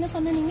பிரைஸ் என்ன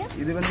சொன்னீங்க?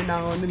 இது வந்து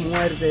நாங்க வந்து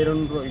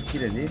 3200 ரூபாய்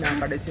விக்கிறது. நான்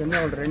கடைசி வந்து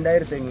அவங்க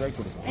 2500 ரூபாய்க்கு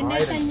கொடுப்போம்.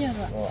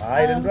 2500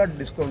 1000 ரூபாய்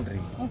டிஸ்கவுண்ட்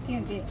இருக்கு. ஓகே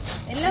ஓகே,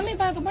 எல்லாமே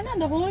பார்க்க போனா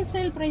அந்த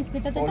ஹோல்சேல் பிரைஸ்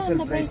கிட்டத்தட்ட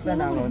அந்த பிரைஸ்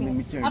தான் நாங்க வந்து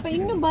மிச்சம். அப்ப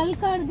இன்னும்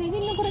பல்க் ஆடுது,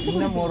 இன்னும் குறைச்சு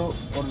இன்னும் ஒரு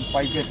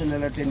 5%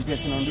 இல்ல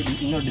 10% வந்து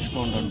இன்னும்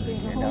டிஸ்கவுண்ட் உண்டு.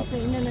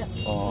 ஹோல்சேல் இன்னல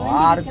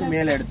 6க்கு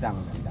மேல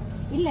எடுத்தாங்க.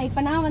 இல்ல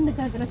இப்ப நான் வந்து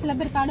கேக்குற சில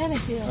பேர் கடை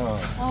வச்சு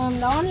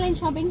ஆன்லைன்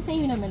ஷாப்பிங்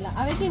செய்யணும் இல்ல,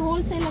 அவைக்கு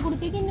ஹோல்சேல்ல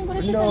கொடுக்க இன்னும்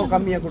குறைச்சு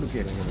கம்மியா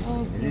கொடுக்கிறோம்.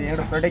 இது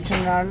என்னோட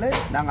ப்ரொடக்ஷனால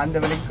நாங்க அந்த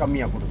விலைக்கு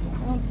கம்மியா கொடுப்போம்.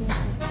 ஓகே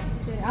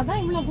சரி,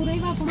 அதான் இவ்வளவு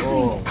குறைவா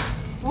கொடுக்குறீங்க.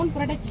 ஓன்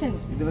ப்ரொடக்ஷன்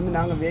இது வந்து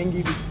நாங்க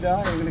வாங்கி வித்தா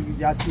எங்களுக்கு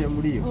ஜாஸ்தியா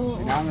முடியும்.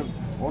 நாங்க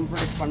ஓன்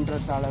ப்ரொடக்ட்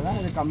பண்றதால தான்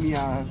இது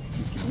கம்மியா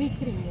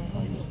விக்கிறீங்க.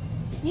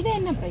 இது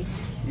என்ன பிரைஸ்?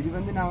 இது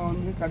வந்து நாங்க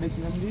வந்து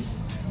கடைசி வந்து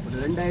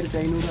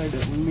 2500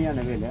 உண்மையான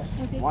விலை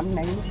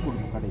 19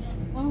 கொடுக்கும் கடைசி.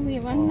 ஓகே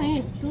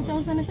 19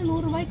 2000க்கு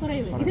 100 ரூபாய்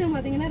குறைவு. இது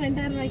பாத்தீங்கன்னா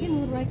 2000 ரூபாய்க்கு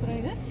 100 ரூபாய்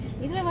குறைவு.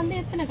 இதுல வந்து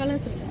எத்தனை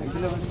கலர்ஸ் இருக்கு?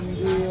 இதுல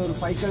வந்து ஒரு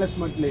 5 கலர்ஸ்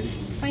மட்டும் இருக்கு.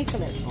 5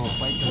 கலர்ஸ்.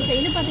 5 கலர்ஸ். ஓகே,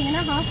 இது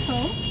பாத்தீங்கன்னா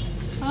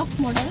ஹாஃப்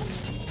மாடல்.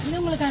 இது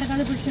உங்களுக்கு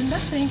யாருக்காவது பிடிச்சிருந்தா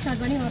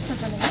ஸ்கிரீன்ஷாட் பண்ணி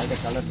வாட்ஸ்அப் பண்ணுங்க. இந்த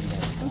கலர்.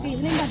 ஓகே,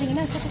 இதுலயும்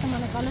பாத்தீங்கன்னா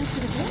எக்கச்சக்கமான கலர்ஸ்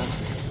இருக்கு.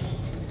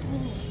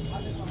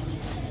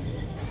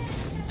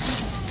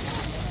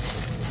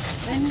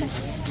 ரெண்டு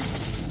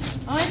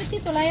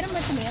 1900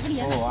 மட்டுமே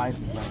அப்படியா?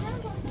 1900.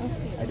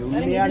 அது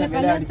உண்மையான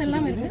விலை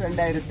எல்லாம்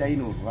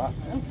 2500 ரூபாய்.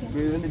 இது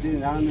வந்து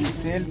நாங்க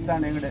சேல்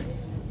தான் எங்கட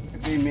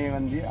எப்பயுமே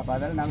வந்து அப்ப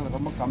அதனால நாங்க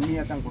ரொம்ப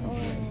கம்மியா தான்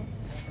கொடுப்போம்.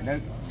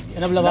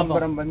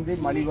 விளம்பரம் வந்து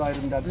மலிவா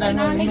இருந்தா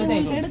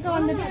எடுக்க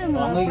வந்துட்டு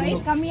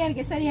பிரைஸ் கம்மியா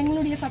இருக்கு. சரி,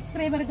 எங்களுடைய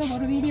சப்ஸ்கிரைபருக்கு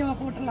ஒரு வீடியோவா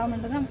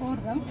போட்டுடலாம்னு தான்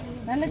போடுறோம்.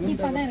 நல்ல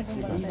சீப்பா தான் இருக்கு.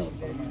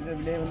 இந்த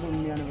விலை வந்து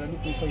உண்மையான வந்து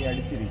 25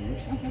 அடிச்சிருக்கு.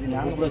 இது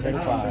நாங்க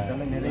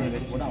ப்ரொடக்ட் நிறைய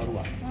பேர் கூட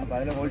வருவாங்க. அப்ப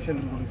அதுல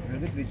ஹோல்சேல்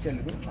கொடுக்கிறது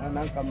ரீட்டைலுக்கு ஆனா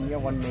கம்மியா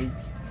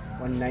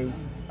 19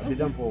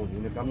 அப்படிதான் போகுது.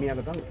 இது கம்மியாக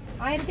தான்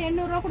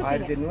 1800 ரூபாய் கொடுப்பீங்க.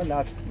 1800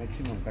 லாஸ்ட்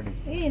மேக்ஸிமம்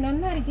கடைசி.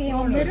 நல்லா இருக்கே,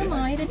 வெறும்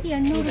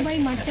 1800 ரூபாய்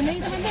மட்டுமே.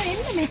 இது வந்து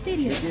என்ன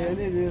மெட்டீரியல்?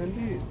 இது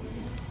வந்து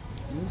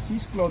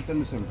சீஸ்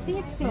கிளாத்னு சொல்றோம்.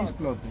 சீஸ்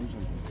கிளாத்னு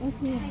சொல்றோம்.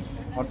 ஓகே,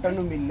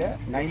 காட்டனும் இல்ல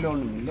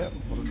நைலானும் இல்ல,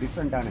 ஒரு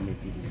டிஃபரண்டான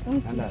மெட்டீரியல்.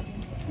 நல்லா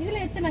இருக்கு. இதுல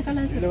எத்தனை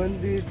கலர்ஸ்? இதுல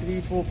வந்து 3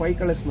 4 5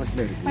 கலர்ஸ்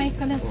மட்டும் இருக்கு. 5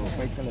 கலர்ஸ்.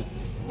 5 கலர்ஸ்.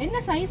 என்ன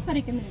சைஸ்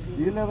வரைக்கும் இருக்கு?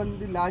 இதுல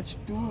வந்து large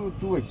to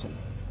 2XL.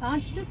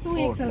 large to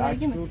 2XL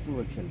வரைக்கும். large to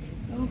 2XL.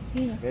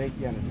 ஓகே,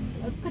 வெரைட்டியான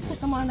டிசைன்.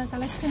 எக்கச்சக்கமான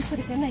கலெக்ஷன்ஸ்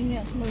இருக்குன்னு இங்க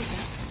சொல்லுங்க.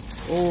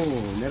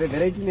 நிறைய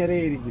வெரைட்டி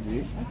நிறைய இருக்குது.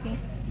 ஓகே,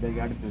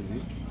 இதுக்கு அடுத்தது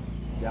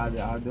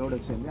அதோட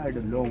சேர்ந்து அது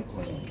லாங்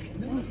கோட்.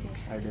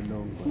 அது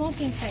long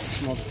smoking size.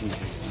 Smoking.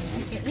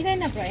 Okay, இது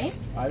என்ன பிரைஸ்?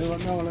 அது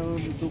வந்து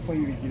அவங்களுக்கு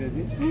 25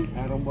 விற்கிறது.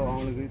 ரொம்ப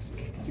அவங்களுக்கு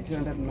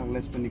 600 நாங்கள்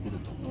லெஸ் பண்ணி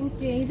கொடுப்போம்.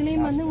 ஓகே,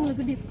 இதுலயும் வந்து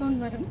உங்களுக்கு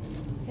டிஸ்கவுண்ட் வரும்.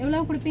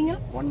 எவ்வளவு கொடுப்பீங்க?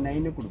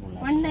 19 கொடுப்போம்.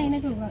 19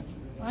 கொடுப்போம்.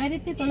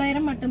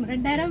 1900 மட்டும்,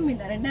 2000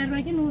 இல்ல, 2000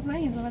 ரூபாய்க்கு 100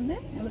 ரூபாய். இது வந்து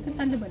உங்களுக்கு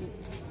தள்ளுபடி.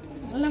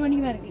 நல்ல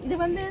வடிவா இருக்கு. இது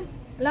வந்து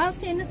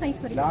லாஸ்ட் என்ன சைஸ்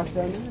வரைக்கும்? லாஸ்ட்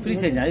வந்து ஃப்ரீ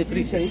சைஸ். அது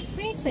ஃப்ரீ சைஸ்.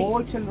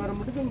 ஹோல்சேல் வர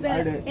மட்டும்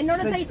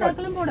என்னோட சைஸ்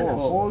ஆக்கலாம்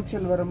போடலாம்.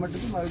 ஹோல்சேல் வர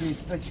மட்டும் அது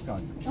stretch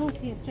card.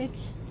 Okay,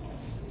 stretch.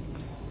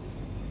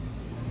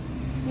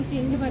 Okay,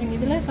 இங்க பாருங்க,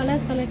 இதுல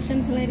கலர்ஸ்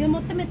கலெக்ஷன்ஸ்ல இருக்கு.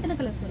 மொத்தம் எத்தனை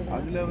கலர்ஸ் இருக்கு?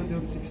 அதுல வந்து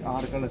ஒரு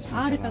 6 கலர்ஸ்.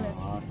 6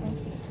 கலர்ஸ்.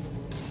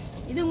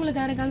 இது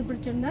உங்களுக்கு யாருக்காவது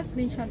பிடிச்சிருந்தா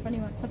ஸ்கிரீன்ஷாட் பண்ணி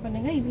வாட்ஸ்அப்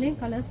பண்ணுங்க. இதுலயும்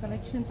கலர்ஸ்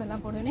கலெக்ஷன்ஸ்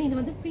எல்லாம் போடுவேன். இது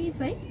வந்து ஃப்ரீ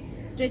சைஸ்,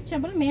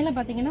 ஸ்ட்ரெச்சபிள். மேல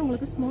பாத்தீங்கன்னா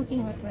உங்களுக்கு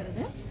ஸ்மோக்கிங் ஒர்க்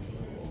வருது.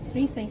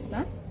 ஃப்ரீ சைஸ்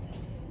தான்.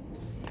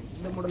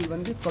 இந்த மாடல்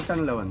வந்து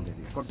காட்டன்ல வந்து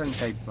காட்டன்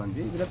டைப்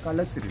வந்து இதுல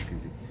கலர்ஸ்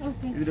இருக்குது.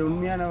 இதுல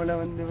உண்மையான விலை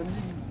வந்து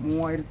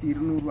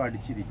 3200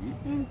 அடிச்சிருக்கு.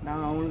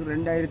 நான் அவங்களுக்கு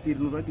 2200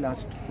 ரூபாய்க்கு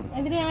லாஸ்ட் கொடுத்தேன்.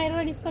 இதுல 1000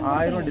 ரூபாய் டிஸ்கவுண்ட்.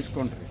 1000 ரூபாய்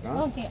டிஸ்கவுண்ட் இருக்கு.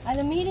 ஓகே, அது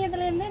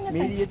மீடியத்துல இருந்து என்ன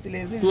சைஸ்? மீடியத்துல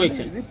இருந்து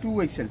இது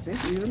 2XL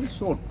சைஸ். இது வந்து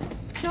short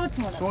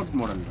model. Short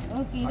model.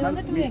 Okay, இது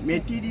வந்து 2XL.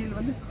 மெட்டீரியல்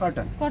வந்து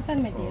காட்டன்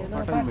மெட்டீரியல்.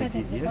 Cotton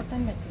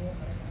material.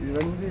 இது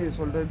வந்து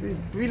சொல்றது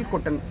ட்வில்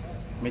cotton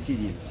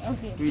material.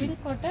 Okay, ட்வில்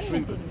cotton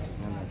material.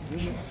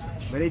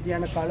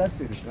 வெரைட்டியான கலர்ஸ்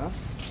இருக்கு.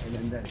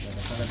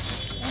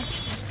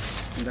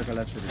 இந்த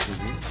கலர்ஸ்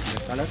இருக்குது.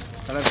 இந்த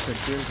கலர்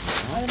செட்டு.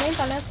 அதுலயும்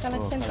கலர்ஸ்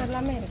கலெக்ஷன்ஸ்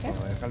எல்லாமே இருக்கு.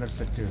 கலர்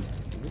செட்டு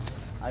இருக்குது.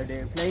 அது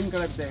பிளைன்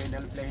கலர்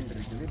தேவையான பிளைன்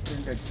இருக்குது,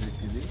 பிரிண்டட்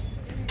இருக்குது.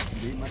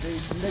 இது மாதிரி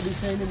இந்த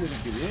டிசைனும்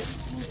இருக்குது.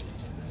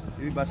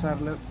 இது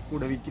பஸாரில்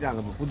கூட விற்கிறாங்க.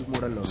 இப்போ புது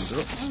மாடலில் வந்து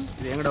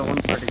இது எங்களோட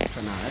ஓன்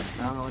ப்ரொடக்ஷனால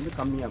நாங்கள் வந்து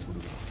கம்மியாக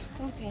கொடுக்குறோம்.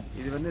 ஓகே,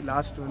 இது வந்து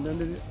லாஸ்ட் வந்து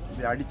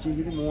இது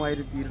அடிச்சிக்குது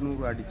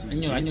 3200 அடிச்சு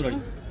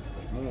 3750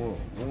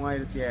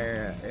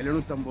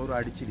 ரூபா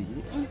அடிச்சிருக்கு.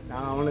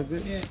 நான் அவங்களுக்கு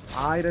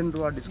 1000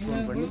 ரூபா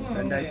டிஸ்கவுண்ட் பண்ணி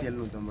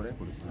 2750 ரூபாய்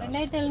கொடுப்பேன்.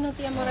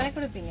 2750 ரூபாய்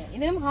கொடுப்பீங்க.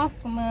 இதுவும் ஹாஃப்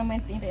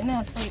மெட்டீரியல். என்ன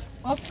சாரி,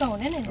 ஹாஃப்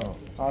கவுன். என்ன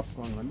ஹாஃப்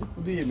கவுன் வந்து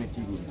புதிய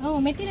மெட்டீரியல்.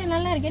 மெட்டீரியல்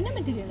நல்லா இருக்கு. என்ன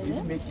மெட்டீரியல் இது?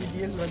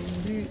 மெட்டீரியல்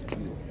வந்து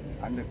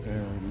அந்த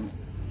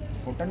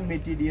காட்டன்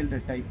மெட்டீரியல்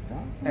டைப்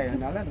தான்.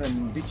 அதனால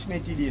rich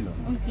material.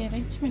 Okay,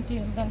 rich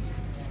material தான்.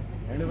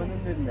 எங்களுக்கு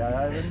வந்து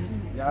அதாவது வந்து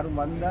யாரும்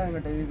வந்தால்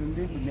எங்கிட்ட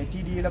இருந்து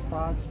மெட்டீரியலை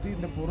பார்த்து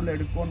இந்த பொருளை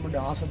எடுக்கணும்னு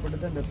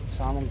ஆசைப்பட்டு அந்த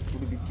சாமான்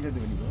விற்கிறது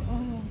வெளியே.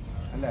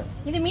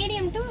 இது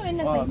மீடியம் டு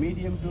என்ன சைஸ்?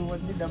 மீடியம் டு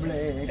வந்து டபுள்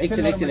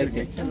XL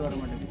எக்ஸ்எல் வர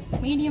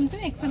மாட்டேங்குது. மீடியம் டு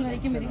எக்ஸ்எல்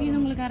வரைக்கும் இருக்கு. இது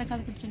உங்களுக்கு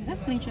யாருக்காவது பிடிச்சிருந்தா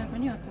ஸ்கிரீன்ஷாட்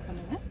பண்ணி வாட்ஸ்அப்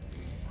பண்ணுங்க.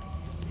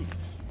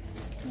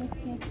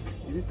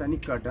 இது தனி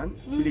காட்டன்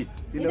பிளிட்.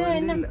 இதுல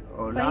வந்து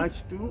லார்ஜ்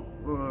டு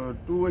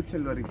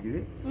 2XL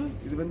வரைக்கும்.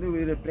 இது வந்து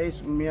வேற பிரைஸ்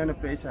உண்மையான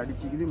பிரைஸ்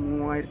அடிச்சிக்குது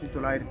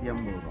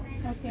 3950 ரூபாய்.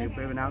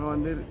 இப்போ நாங்க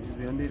வந்து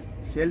இது வந்து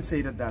சேல்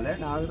செய்யறதால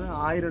நாங்க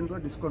 1000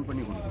 ரூபாய் டிஸ்கவுண்ட்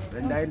பண்ணி கொடுத்தோம்.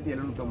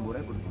 2750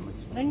 ரூபாய் கொடுத்தோம்.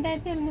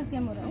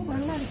 2750 ரூபாய்.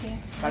 நல்லா இருக்கு.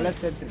 கலர்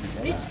செட் இருக்கு.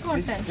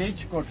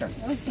 Rich cotton.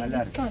 நல்லா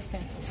இருக்கு.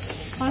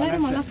 கலர்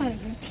அழகா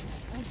இருக்கு.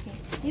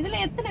 இதுல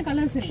எத்தனை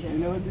கலர்ஸ் இருக்கு?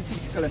 இதுல வந்து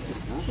 6 கலர்ஸ்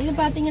இருக்கு. இது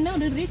பாத்தீங்கன்னா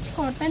ஒரு ரிச்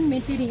காட்டன்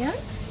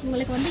மெட்டீரியல்.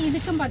 உங்களுக்கு வந்து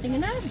இதுக்கும்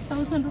பாத்தீங்கன்னா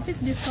 1000 rupees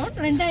டிஸ்கவுண்ட்.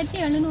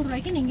 2700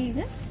 ரூபாய்க்கு நீங்க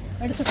இது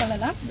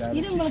எடுத்துக்கொள்ளலாம்.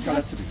 இது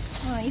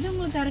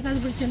உங்களுக்கு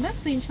யாருக்காவது பிடிச்சிருந்தா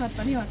ஸ்கிரீன்ஷாட்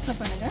பண்ணி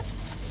வாட்ஸ்அப் பண்ணுங்க.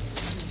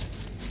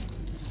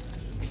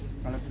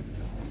 கலர்ஸ்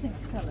இருக்கு.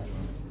 6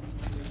 கலர்ஸ்.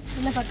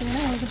 இதுல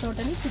பாத்தீங்கன்னா உங்களுக்கு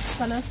டோட்டலி 6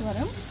 கலர்ஸ்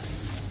வரும்.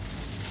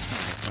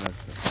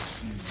 கலர்ஸ்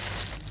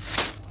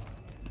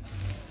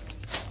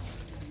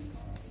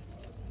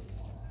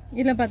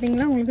இதில்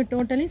பார்த்தீங்கன்னா உங்களுக்கு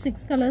டோட்டலி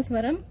 6 கலர்ஸ்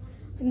வரும்.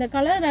 இந்த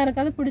கலர்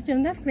யாருக்காவது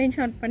பிடிச்சிருந்தா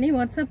ஸ்க்ரீன்ஷாட் பண்ணி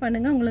வாட்ஸ்அப்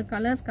பண்ணுங்கள். உங்களுக்கு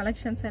கலர்ஸ்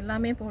கலெக்ஷன்ஸ்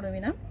எல்லாமே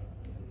போடுவேன்.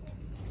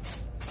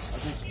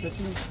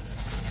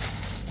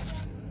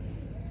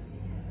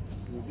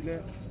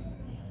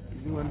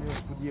 இது வந்து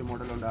புதிய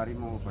மாடல் ஒன்று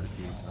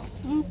அறிமுகப்படுத்தி இருக்கோம்.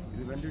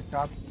 இது வந்து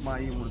டாப்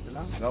மாதிரி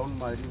முடிக்கலாம், கவுன்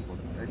மாதிரியும்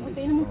போடுறோம்.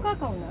 இது முக்கா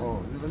கவுன்.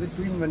 இது வந்து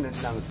ட்வின் வென்னன்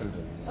நாங்கள்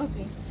சொல்றது.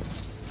 ஓகே,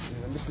 இது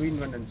வந்து ட்வின்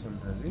வென்னன்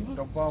சொல்றது.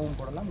 டொப்பாவும்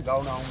போடலாம்,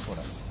 கவுனாவும்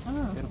போடலாம்.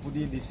 இது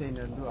புதிய டிசைன்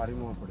வந்து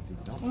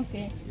அறிமுகப்படுத்திட்டோம்.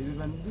 ஓகே, இது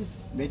வந்து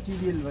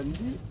மெட்டீரியல்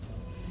வந்து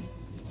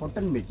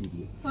காட்டன்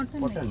மெட்டீரியல்.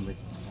 Cotton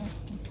material.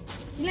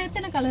 இதுல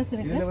எத்தனை கலர்ஸ்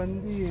இருக்கு? இதுல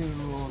வந்து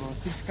ஒரு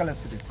 6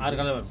 கலர்ஸ் இருக்கு. 6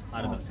 கலர்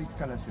 6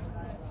 கலர்ஸ் இருக்கு.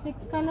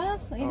 6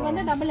 கலர்ஸ். இது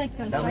வந்து டபுள்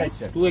எக்ஸ்எல் சைஸ்.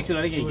 2XL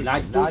வரைக்கும்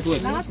large to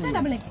 2XL. Last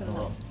double XL.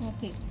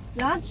 Okay,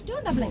 large to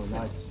double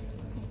XL.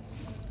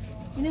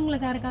 இது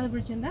உங்களுக்கு யாருக்காவது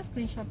பிடிச்சிருந்தா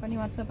ஸ்கிரீன்ஷாட் பண்ணி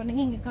வாட்ஸ்அப்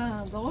பண்ணுங்க. இங்க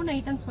கவுன்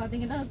ஐட்டம்ஸ்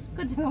பாத்தீங்கன்னா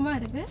கொஞ்சமா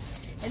இருக்கு.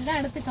 எல்லா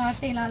எடுத்து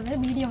காட்ட இல்லாத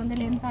வீடியோ வந்து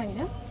லென்த்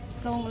ஆயிடும்.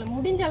 ஸோ உங்களுக்கு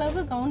முடிஞ்ச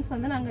அளவுக்கு கவுன்ஸ்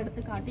வந்து நாங்கள்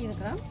எடுத்து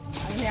காட்டியிருக்கிறோம்.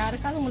 அதில்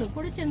யாருக்காவது உங்களுக்கு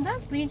பிடிச்சிருந்தா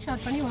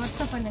ஸ்க்ரீன்ஷாட் பண்ணி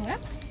வாட்ஸ்அப்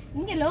பண்ணுங்கள்.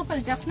 இங்கே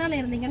லோக்கல் ஜப்னால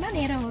இருந்தீங்கன்னா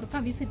நேராக ஒருக்கா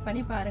விசிட்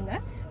பண்ணி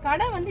பாருங்கள்.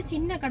 கடை வந்து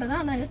சின்ன கடை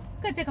தான், ஆனால்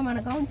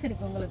எக்கச்சக்கமான கவுன்ஸ்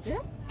இருக்குது. உங்களுக்கு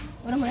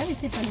ஒரு முறை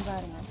விசிட் பண்ணி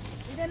பாருங்கள்.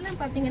 இதெல்லாம்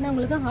பார்த்தீங்கன்னா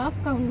உங்களுக்கு ஹாஃப்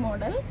கவுன்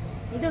மாடல்.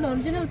 இதோட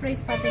ஒரிஜினல்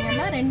ப்ரைஸ்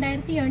பார்த்தீங்கன்னா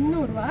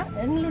 2800 ரூபா.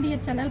 எங்களுடைய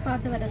சேனல்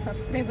பார்த்து வர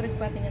சப்ஸ்கிரைபருக்கு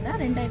பார்த்தீங்கன்னா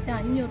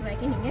 2500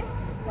 ரூபாய்க்கு நீங்கள்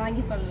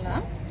வாங்கி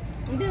கொள்ளலாம்.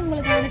 இது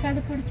உங்களுக்கு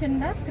யாருக்காவது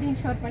பிடிச்சிருந்தா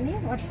ஸ்க்ரீன்ஷாட் பண்ணி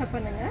வாட்ஸ்அப்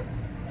பண்ணுங்கள்.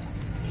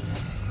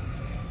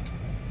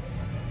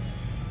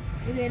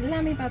 இது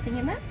எல்லாமே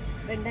பார்த்தீங்கன்னா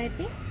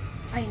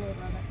 2500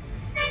 ரூபா தான்.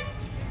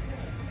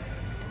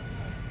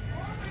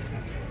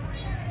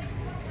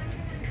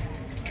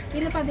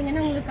 இதில்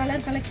பார்த்தீங்கன்னா உங்களுக்கு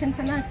கலர் கலெக்ஷன்ஸ்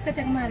எல்லாம்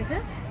எக்கச்சக்கமாக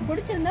இருக்குது.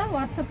 பிடிச்சிருந்தா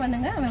வாட்ஸ்அப்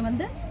பண்ணுங்கள். அவன்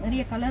வந்து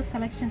நிறைய கலர்ஸ்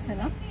கலெக்ஷன்ஸ்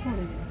எல்லாம்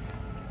போடுவேன்.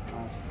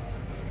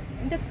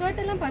 இந்த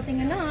ஸ்கர்ட் எல்லாம்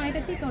பார்த்தீங்கன்னா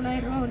 1900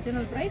 ரூபா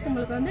ஒரிஜினல் ப்ரைஸ்.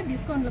 உங்களுக்கு வந்து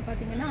டிஸ்கவுண்ட்டில்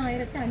பார்த்தீங்கன்னா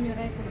 1500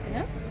 ரூபாய்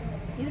கொடுக்குறேன்.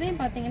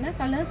 இதுலேயும் பார்த்தீங்கன்னா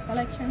கலர்ஸ்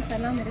கலெக்ஷன்ஸ்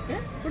எல்லாம்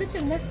இருக்குது.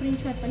 பிடிச்சிருந்தா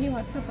ஸ்க்ரீன்ஷாட் பண்ணி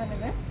வாட்ஸ்அப்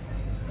பண்ணுங்கள்.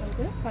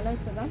 உங்களுக்கு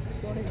கலர்ஸ் எல்லாம்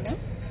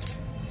போடுவேன்.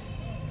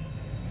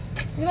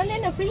 இது வந்து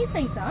என்ன ஃப்ரீ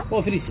சைஸா?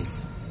 ஃப்ரீ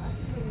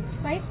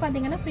சைஸ்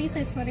பார்த்தீங்கன்னா ஃப்ரீ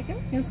சைஸ்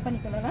வரைக்கும் யூஸ்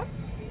பண்ணிக்கலாம்.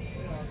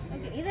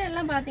 ஓகே,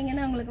 இதெல்லாம்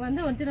பார்த்தீங்கன்னா உங்களுக்கு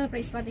வந்து ஒரிஜினல்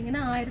ப்ரைஸ்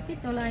பார்த்தீங்கன்னா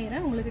 1900.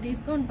 உங்களுக்கு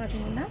டிஸ்கவுண்ட்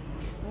பார்த்தீங்கன்னா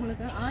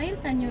உங்களுக்கு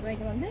 1500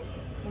 ரூபாய்க்கு வந்து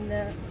இந்த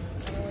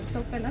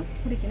டாப் எல்லாம்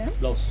குடிக்கணும்.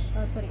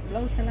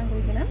 ப்ளவுஸ் எல்லாம்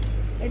குடிக்கணும்.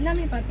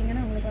 எல்லாமே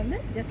பார்த்தீங்கன்னா உங்களுக்கு வந்து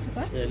ஜஸ்ட்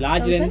ஃபார்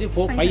லார்ஜ்ல இருந்து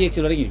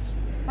 5XL வரைக்கும் இருக்கு.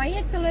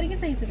 5XL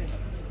வரைக்கும் சைஸ் இருக்கு.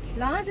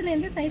 லார்ஜ்ல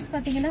இருந்து சைஸ்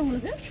பார்த்தீங்கன்னா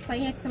உங்களுக்கு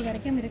 5XL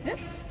வரைக்கும் இருக்கு.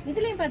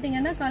 இதுலயும்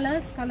பார்த்தீங்கன்னா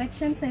கலர்ஸ்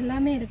கலெக்ஷன்ஸ்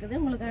எல்லாமே இருக்குது.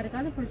 உங்களுக்கு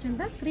யாருக்காவது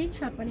பிடிச்சிருந்தா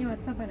ஸ்க்ரீன்ஷாட் பண்ணி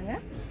வாட்ஸ்அப் பண்ணுங்க.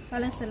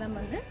 கலர்ஸ் எல்லாம்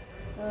வந்து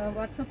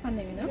வாட்ஸ்அப் பண்ண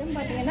வேணும்.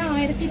 பார்த்தீங்கன்னா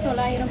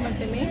 1900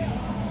 மட்டுமே.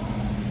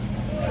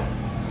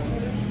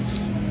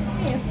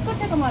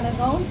 எக்கச்சக்கமான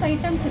கவுன்ஸ்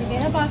ஐட்டம்ஸ் இருக்கு.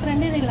 ஏன்னா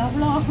பார்க்குறேன் இதில்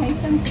அவ்வளோ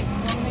ஐட்டம்ஸ் இருக்கு.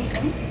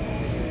 ஐட்டம்ஸ்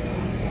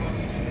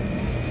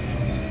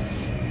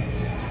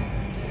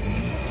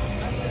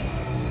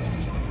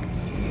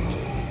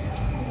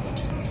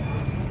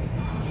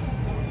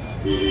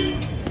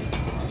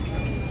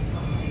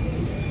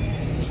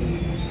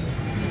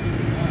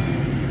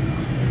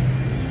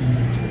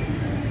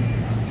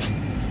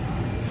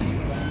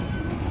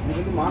இது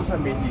வந்து மாசா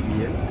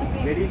மெட்டீரியல்.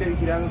 வெளியில்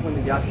விற்கிறாங்க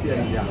கொஞ்சம் ஜாஸ்தியாக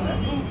விற்கிறாங்க.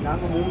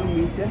 நாங்கள் 3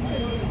 மீட்டர்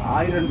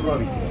 1000 ரூபா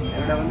விற்கிறோம்.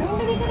 என்னோட வந்து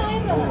 333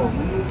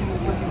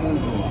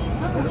 ரூபா.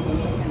 வெறும்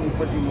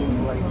 333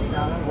 ரூபாய்க்கு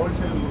நாங்கள்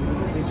ஹோல்சேல்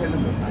ரீட்டைல்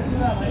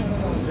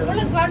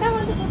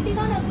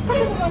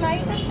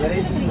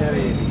வெரைட்டிஸ்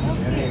நிறைய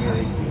நிறைய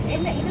வெரைட்டி.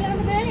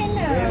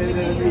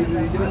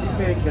 இது வந்து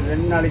இப்போ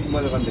 2 நாளைக்கு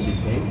முதல் வந்த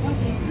டிசைன்.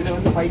 இதில்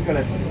வந்து 5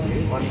 கலர்ஸ்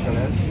இருக்குது. 1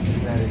 கலர்,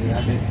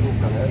 2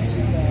 கலர்,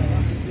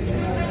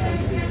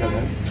 3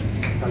 கலர்ஸ்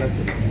கலர்ஸ்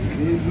இருக்குது.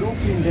 இது ப்ளூ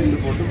ஃபில்டு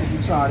போட்டு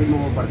புதுசாக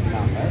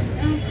அறிமுகப்படுத்தினாங்க.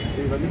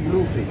 இது வந்து ப்ளூ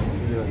ஃபில்.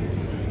 இது வந்து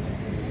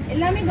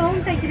எல்லாமே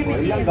கவுன் தைக்கிற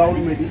எல்லாம்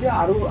கவுன் மெட்டீரியல்.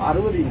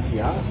 60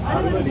 இன்ச்சியா,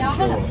 60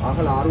 இன்ச்சோ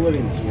அகலம் 60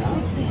 இன்ச்சியா.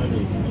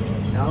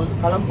 நான் வந்து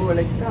கலம்பு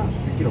விலைக்கு தான்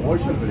விற்கிறோம்,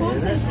 ஹோல்சேல் விலை.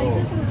 ஹோல்சேல் பிரைஸ்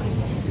கொடுக்குறீங்க.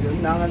 இது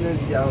வந்து நாங்கள் அந்த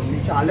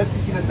மிச்சம்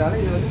அளப்பிக்கிறதால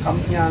இது வந்து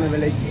கம்மியான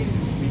விலைக்கு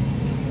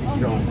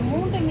விற்கிறோம்.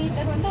 3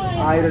 மீட்டர் வந்து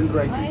 1000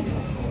 ரூபாய்க்கு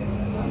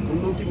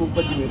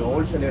 330 மீட்டர்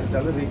ஹோல்சேல்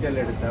எடுத்தாலும்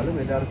ரீட்டைல் எடுத்தாலும்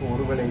எல்லாருக்கும்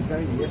ஒரு விலைக்கு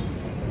தான் இங்கே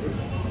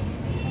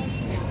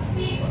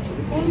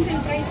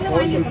ஹோல்சேல் பிரைஸ்ல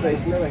ஹோல்சேல்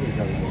ப்ரைஸில்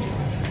வாங்கியிருக்காங்க.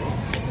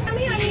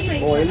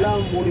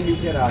 எல்லாம் 3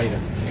 மீட்டர்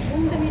 1000.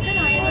 3 மீட்டர்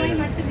 1000 ரூபாய்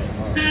மட்டுமே.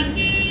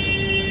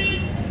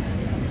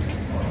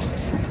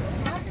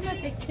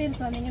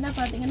 டெக்ஸ்டைல்ஸ் வந்தீங்கன்னா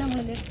பார்த்தீங்கன்னா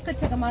உங்களுக்கு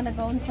எக்கச்சக்கமான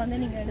கவுன்ஸ் வந்து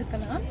நீங்கள்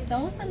எடுக்கலாம்.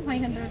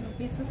 1500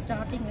 ருபீஸ்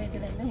ஸ்டார்டிங்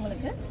ரேஞ்சிலேருந்து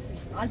உங்களுக்கு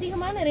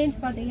அதிகமான ரேஞ்ச்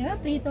பார்த்தீங்கன்னா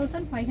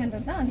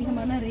 3500 தான்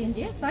அதிகமான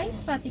ரேஞ்சு. சைஸ்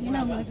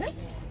பார்த்தீங்கன்னா உங்களுக்கு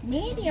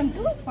மீடியம்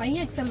டு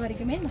 5XL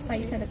வரைக்குமே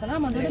சைஸ்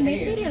எடுக்கலாம். அதோட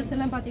மெட்டீரியல்ஸ்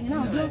எல்லாம் பார்த்தீங்கன்னா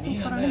அவ்வளோ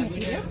சூப்பரான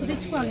materials,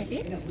 rich quality,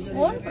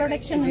 own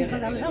production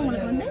இருக்கிறதால தான்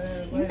உங்களுக்கு வந்து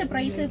இந்த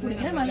ப்ரைஸு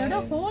கொடுக்கலாம். அதோட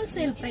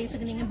ஹோல்சேல்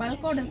ப்ரைஸுக்கு நீங்கள்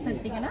பல்க் ஆர்டர்ஸ்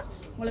எடுத்தீங்கன்னா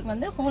உங்களுக்கு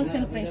வந்து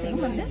ஹோல்சேல்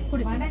ப்ரைஸுக்கும் வந்து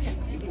கொடுக்கலாம்.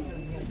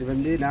 இது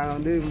வந்து நாங்கள்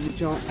வந்து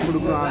மிச்சம்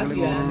கொடுக்குறோம்,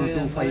 அவங்களுக்கு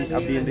 125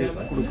 அப்படின்ட்டு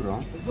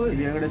கொடுக்குறோம்.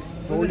 இது எங்களோட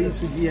தோழி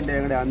சுஜி என்ற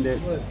எங்களோட அந்த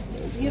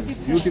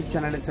யூடியூப்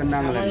சேனலில்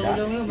சொன்னாங்களா,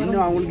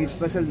 இன்னும் அவங்களுக்கு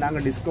ஸ்பெஷல்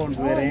நாங்கள்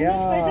டிஸ்கவுண்ட் வேறையா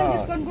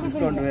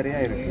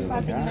இருக்கு.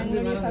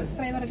 பார்த்தீங்கன்னா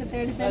சப்ஸ்கிரைபருக்கு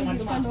தேடி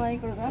டிஸ்கவுண்ட் வாங்கி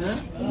கொடுக்குறோம்.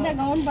 இந்த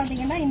கவுன்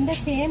பார்த்தீங்கன்னா இந்த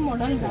சேம்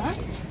மாடல் தான்.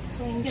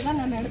 ஸோ இங்கே தான்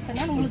நான்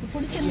எடுத்தேன்னா உங்களுக்கு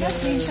பிடிச்சிருந்தா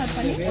ஸ்க்ரீன்ஷாட்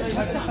பண்ணி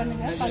வாட்ஸ்அப்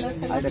பண்ணுங்க.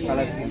 அதில்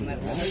கலர்ஸ்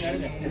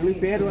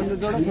எங்களுக்கு பேர்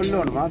வந்ததோட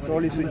சொல்லணுமா,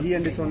 தோழி சுஜி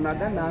என்று சொன்னால்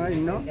தான் நாங்கள்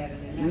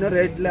இன்னும்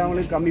ரேட்டில்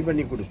அவங்களுக்கு கம்மி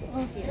பண்ணி கொடுப்போம்.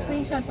 ஓகே,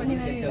 ஸ்க்ரீன்ஷாட் பண்ணி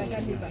வேறு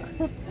கண்டிப்பாக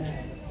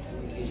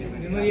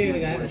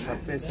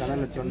சர்ப்ரைஸ்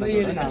சேனலில்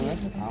சொன்னதோட நாங்கள்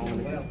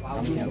அவங்களுக்கு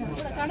கம்மியாக.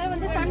 கடை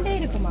வந்து சண்டே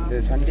இருக்குமா?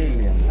 சண்டே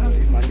இல்லையா,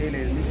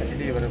 மண்டேலேருந்து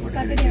சாட்டர்டே வர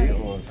மட்டும்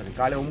இருக்குது.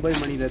 காலை 9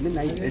 மணிலேருந்து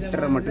நைட்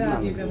 8:30 மட்டும்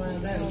நாங்கள்.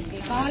 ஓகே,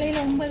 காலையில்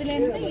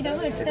 9லேருந்து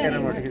இரவு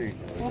 8:30 மட்டும்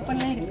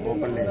ஓப்பன்லாம் இருக்குது.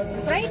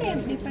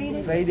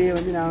 ஃப்ரைடே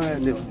வந்து நாங்கள்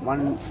இந்த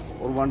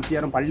ஒரு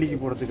 1 பள்ளிக்கு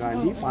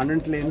போகிறதுக்காண்டி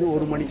 12லேருந்து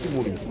 1 மணிக்கு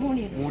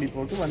மூடி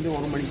போட்டு வந்து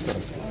 1 மணிக்கு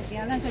திறக்கும்.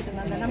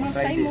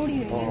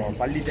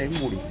 பள்ளி டைம்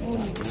மூடி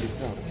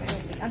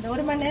அந்த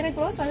 1 மணி நேரம்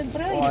க்ளோஸ்.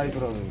 அதுக்கப்புறம்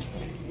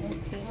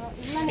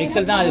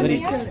எக்ஸல் தான் அது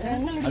பெரிய.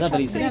 அதான்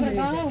பெரிய.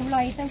 உள்ள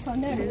ஐட்டம்ஸ்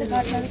வந்து எடுத்து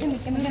காட்டுறதுக்கு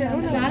மிக்க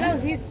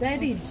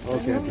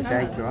ஓகே,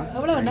 தேங்க்யூ.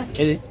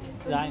 எது